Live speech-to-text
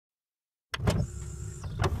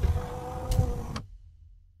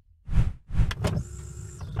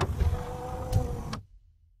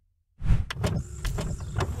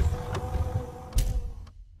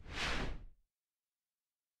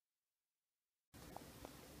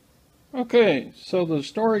Okay, so the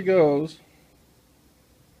story goes,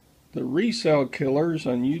 the resale killers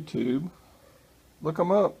on YouTube, look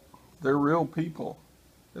them up. They're real people.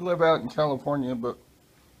 They live out in California, but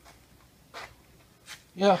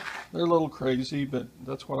yeah, they're a little crazy, but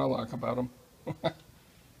that's what I like about them.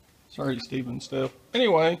 Sorry, Steve and Steph.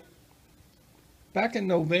 Anyway, back in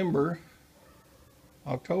November,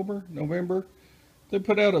 they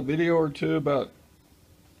put out a video or two about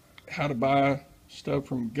how to buy stuff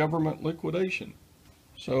from government liquidation.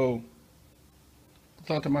 So I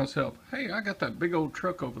thought to myself, hey, I got that big old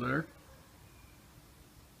truck over there.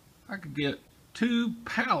 I could get 2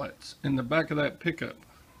 pallets in the back of that pickup.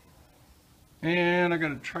 And I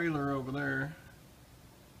got a trailer over there.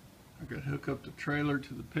 I could hook up the trailer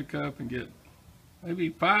to the pickup and get maybe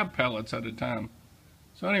 5 pallets at a time.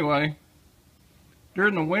 So anyway,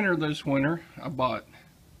 during the winter this winter, I bought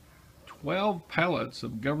 12 pallets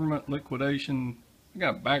of government liquidation. I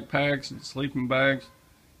got backpacks and sleeping bags.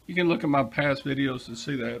 You can look at my past videos to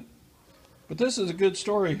see that. But this is a good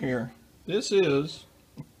story here. This is,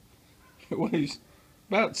 it weighs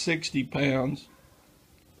about 60 pounds.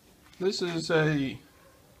 This is a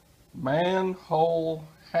manhole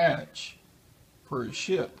hatch for a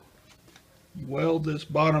ship. You weld this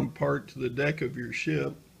bottom part to the deck of your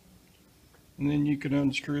ship, and then you can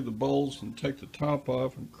unscrew the bolts and take the top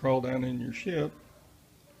off and crawl down in your ship.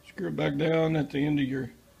 Screw it back down at the end of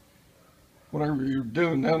your, whatever you're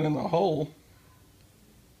doing down in the hole.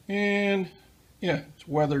 And yeah, it's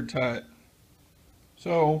weather tight.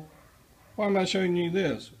 So why am I showing you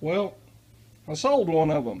this? Well, I sold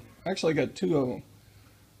one of them. Actually, I got 2 of them.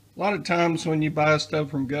 A lot of times when you buy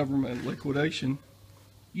stuff from government liquidation,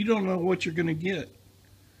 you don't know what you're going to get.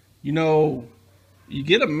 You know, you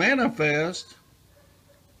get a manifest,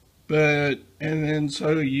 and then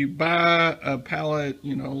so you buy a pallet,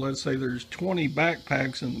 you know, let's say there's 20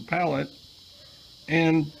 backpacks in the pallet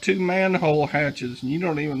and 2 manhole hatches, and you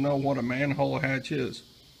don't even know what a manhole hatch is.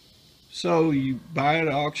 So you buy at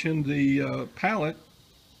auction the pallet,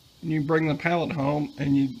 and you bring the pallet home,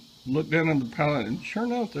 and you look down at the pallet, and sure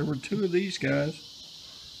enough, there were 2 of these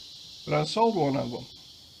guys, but I sold one of them.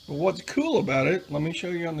 But what's cool about it, let me show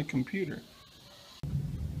you on the computer.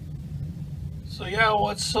 So yeah,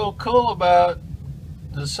 what's so cool about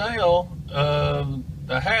the sale of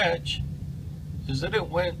the hatch is that it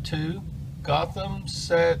went to Gotham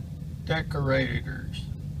Set Decorators,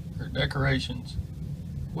 or Decorations,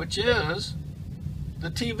 which is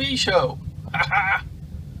the TV show.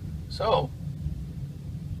 So,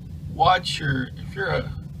 if you're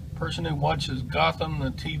a person who watches Gotham,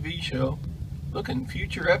 the TV show, look in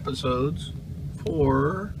future episodes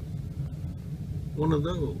for one of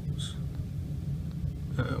those.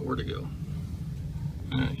 Where'd it go?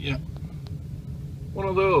 Yeah, one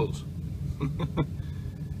of those. And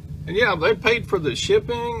yeah, they paid for the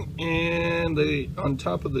shipping, and on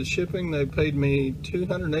top of the shipping, they paid me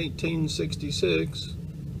 $218.66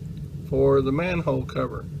 for the manhole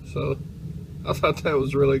cover. So I thought that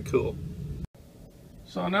was really cool.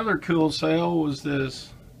 So another cool sale was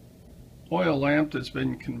this oil lamp that's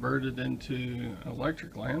been converted into an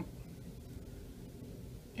electric lamp.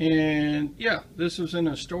 And yeah, this was in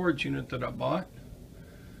a storage unit that I bought.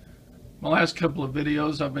 My last couple of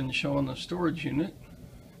videos I've been showing the storage unit.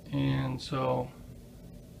 And so,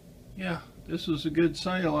 yeah, this was a good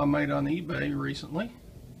sale I made on eBay recently.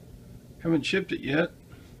 Haven't shipped it yet.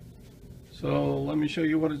 So let me show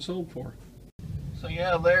you what it sold for. So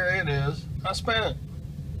yeah, there it is. I spent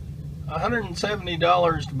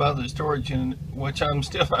 $170 to buy the storage unit, which I'm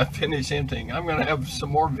still not finished emptying. I'm going to have some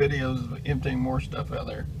more videos of emptying more stuff out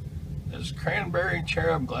there. This cranberry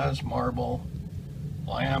cherub glass marble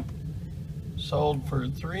lamp sold for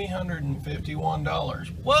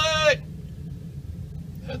 $351. What?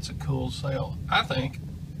 That's a cool sale, I think.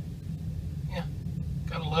 Yeah,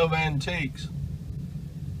 gotta love antiques.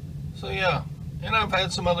 So yeah, and I've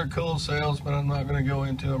had some other cool sales, but I'm not going to go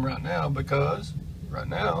into them right now, because right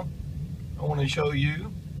now I want to show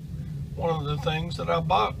you one of the things that I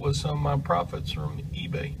bought with some of my profits from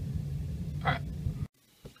eBay. Alright.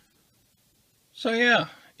 So yeah,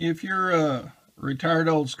 if you're a retired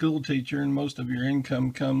old school teacher and most of your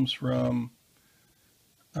income comes from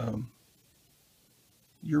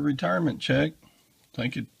your retirement check,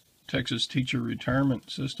 thank you, Texas Teacher Retirement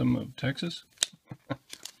System of Texas.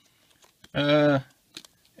 And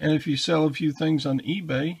if you sell a few things on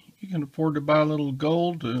eBay, you can afford to buy a little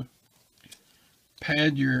gold to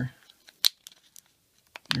pad your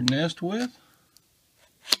nest with,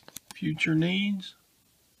 future needs,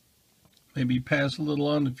 maybe pass a little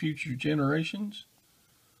on to future generations.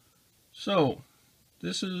 So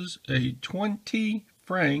this is a 20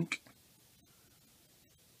 franc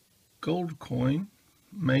gold coin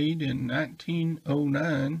made in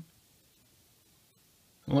 1909.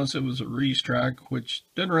 Unless it was a restrike, which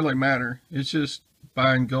doesn't really matter. It's just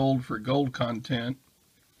buying gold for gold content.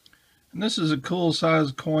 And this is a cool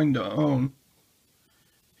size coin to own.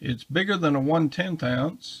 It's bigger than a 1/10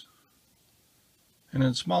 ounce, and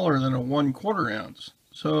it's smaller than a 1/4 ounce.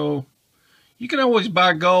 So you can always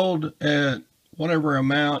buy gold at whatever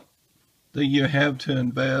amount that you have to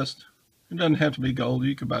invest. It doesn't have to be gold.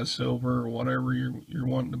 You could buy silver or whatever you're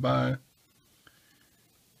wanting to buy.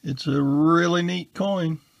 It's a really neat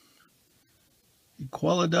coin.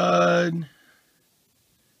 Equalidad,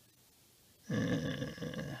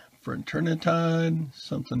 Fraternitide,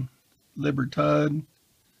 something, Libertad.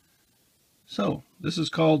 So this is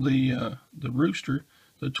called the Rooster.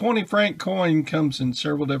 The 20 franc coin comes in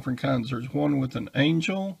several different kinds. There's one with an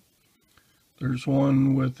angel. There's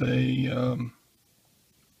one with a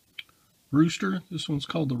rooster. This one's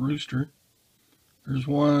called the Rooster. There's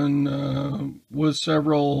one with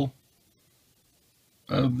several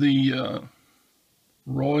of the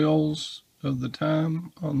royals of the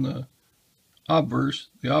time on the obverse.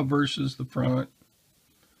 The obverse is the front,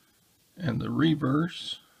 and the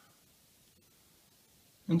reverse.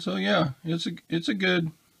 And so yeah, it's a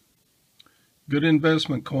good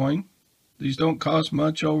investment coin. These don't cost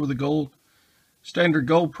much over the standard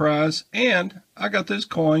gold price, and I got this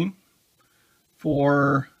coin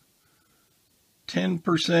for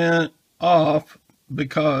 10% off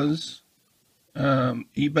because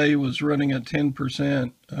eBay was running a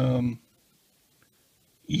 10%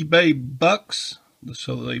 eBay bucks,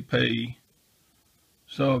 so they pay.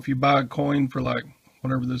 So if you buy a coin for like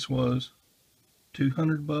whatever this was,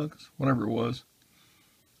 $200, whatever it was.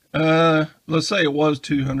 Let's say it was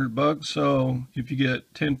 $200. So if you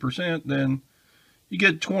get 10%, then you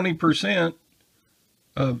get 20%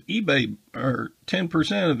 of eBay, or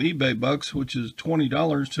 10% of eBay bucks, which is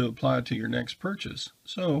 $20 to apply to your next purchase.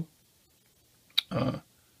 So, yeah,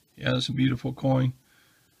 it's a beautiful coin.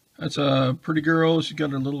 That's a pretty girl. She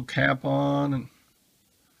got her little cap on, and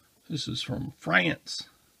this is from France.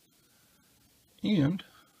 And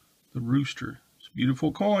the Rooster. It's a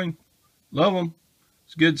beautiful coin. Love them.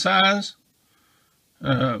 It's a good size.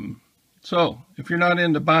 So, if you're not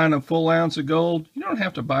into buying a full ounce of gold, you don't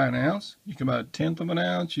have to buy an ounce. You can buy a 1/10 of an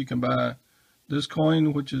ounce. You can buy this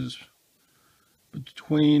coin, which is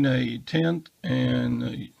between a 1/10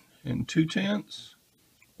 and 2/10.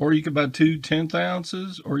 Or you could buy 2/10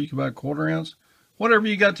 ounces, or you could buy a 1/4 ounce. Whatever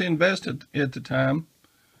you got to invest at the time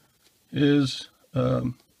is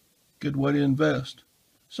a good way to invest.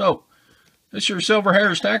 So, this is your silver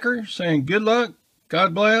hair stacker saying good luck,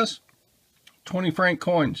 God bless. 20 franc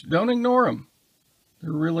coins. Don't ignore them.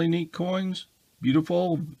 They're really neat coins,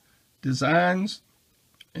 beautiful designs,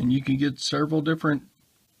 and you can get several different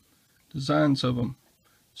designs of them.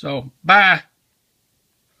 So, bye.